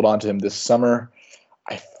able to hold on to him this summer.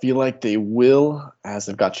 I feel like they will, as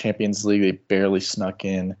they've got Champions League. They barely snuck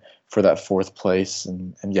in for that 4th place.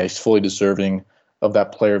 And yeah, he's fully deserving of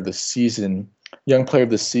that player of the season. Young player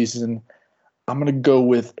of the season, I'm going to go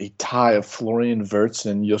with a tie of Florian Wirtz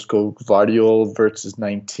and Josko Gvardiol. Wirtz is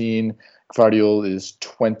 19. Gvardiol is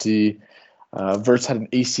 20. Wirtz had an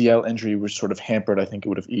ACL injury which sort of hampered. I think it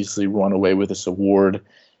would have easily run away with this award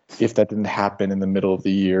if that didn't happen in the middle of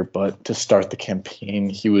the year. But to start the campaign,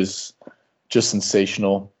 he was just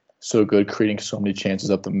sensational. So good, creating so many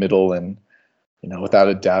chances up the middle. And, without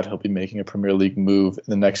a doubt, he'll be making a Premier League move in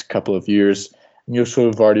the next couple of years.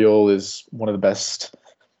 Josko Gvardiol is one of the best,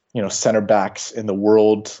 center backs in the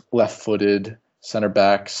world. Left-footed center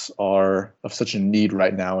backs are of such a need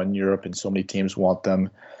right now in Europe, and so many teams want them.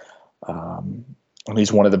 And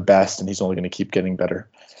he's one of the best, and he's only going to keep getting better.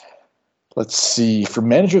 Let's see. For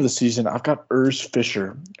manager of the season, I've got Urs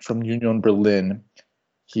Fischer from Union Berlin.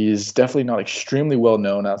 He is definitely not extremely well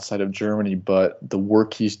known outside of Germany, but the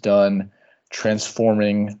work he's done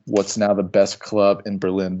transforming what's now the best club in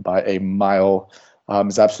Berlin by a mile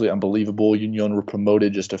is absolutely unbelievable. Union were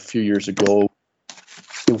promoted just a few years ago.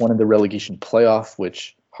 They won in the relegation playoff,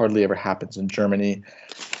 which hardly ever happens in Germany.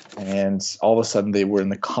 And all of a sudden they were in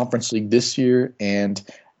the Conference League this year, and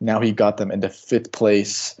now he got them into 5th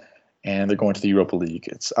place, and they're going to the Europa League.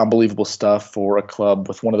 It's unbelievable stuff for a club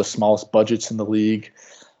with one of the smallest budgets in the league,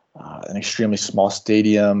 an extremely small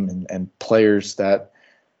stadium, and players that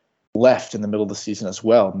left in the middle of the season as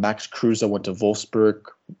well. Max Kruse went to Wolfsburg,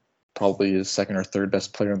 probably his 2nd or 3rd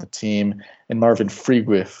best player on the team, and Marvin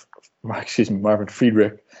Friedrich went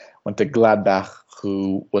to Gladbach,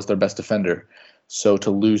 who was their best defender. So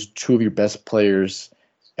to lose 2 of your best players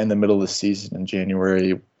in the middle of the season in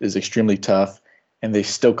January is extremely tough, and they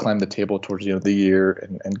still climbed the table towards the end of the year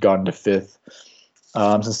and got into 5th.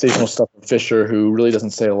 Sensational stuff from Fischer, who really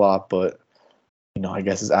doesn't say a lot, but I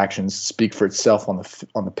guess his actions speak for itself on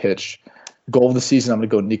the pitch. Goal of the season, I'm going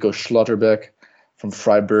to go Nico Schlotterbeck from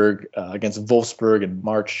Freiburg against Wolfsburg in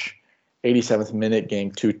March. 87th minute,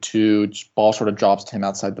 game 2-2. Ball sort of drops to him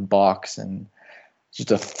outside the box, and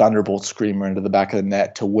just a thunderbolt screamer into the back of the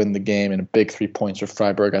net to win the game, and a big 3 points for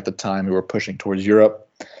Freiburg at the time, who were pushing towards Europe.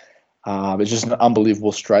 It's just an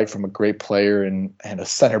unbelievable strike from a great player and a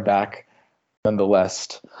center back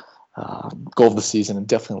nonetheless. Goal of the season, and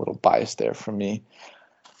definitely a little bias there for me.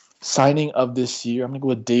 Signing of this year, I'm going to go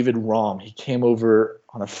with David Raum. He came over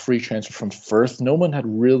on a free transfer from Firth. No one had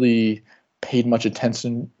really paid much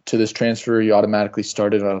attention to this transfer. He automatically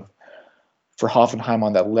started for Hoffenheim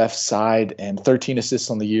on that left side, and 13 assists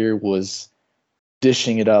on the year, was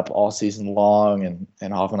dishing it up all season long, and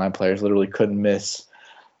Hoffenheim players literally couldn't miss.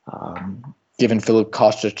 Given Philip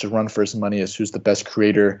Kostic to run for his money as who's the best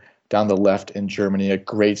creator down the left in Germany, a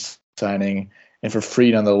great signing, and for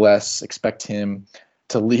free nonetheless. Expect him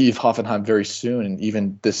to leave Hoffenheim very soon, and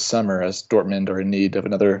even this summer, as Dortmund are in need of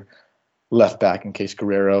another left back in case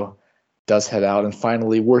Guerrero does head out. And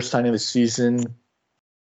finally, worst signing of the season,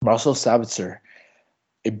 Marcel Sabitzer,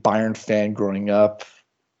 a Bayern fan growing up,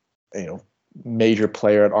 major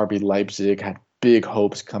player at RB Leipzig, had big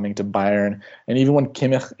hopes coming to Bayern. And even when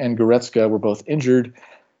Kimmich and Goretzka were both injured,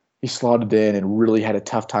 he slotted in and really had a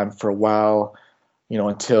tough time for a while,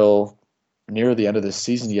 until near the end of the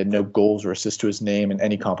season. He had no goals or assists to his name in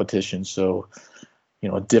any competition. So,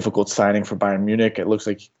 a difficult signing for Bayern Munich. It looks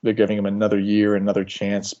like they're giving him another year, another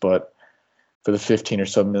chance, but for the 15 or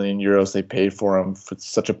so million euros they paid for him, for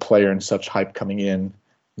such a player and such hype coming in,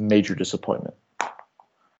 major disappointment.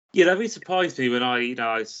 Yeah, that really surprised me when I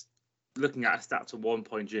was looking at his stats at one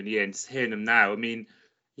point during the year and just hearing him now. I mean,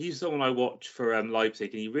 he's someone I watched for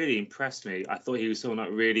Leipzig, and he really impressed me. I thought he was someone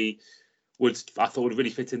that really I thought would really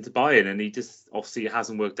fit into Bayern, and he just obviously it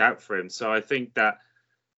hasn't worked out for him. So I think that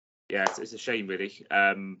it's a shame really,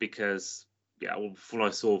 because from what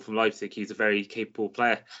I saw from Leipzig, he's a very capable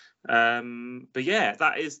player. But yeah,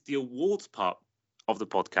 that is the awards part of the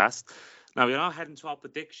podcast. Now we are heading to our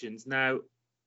predictions. Now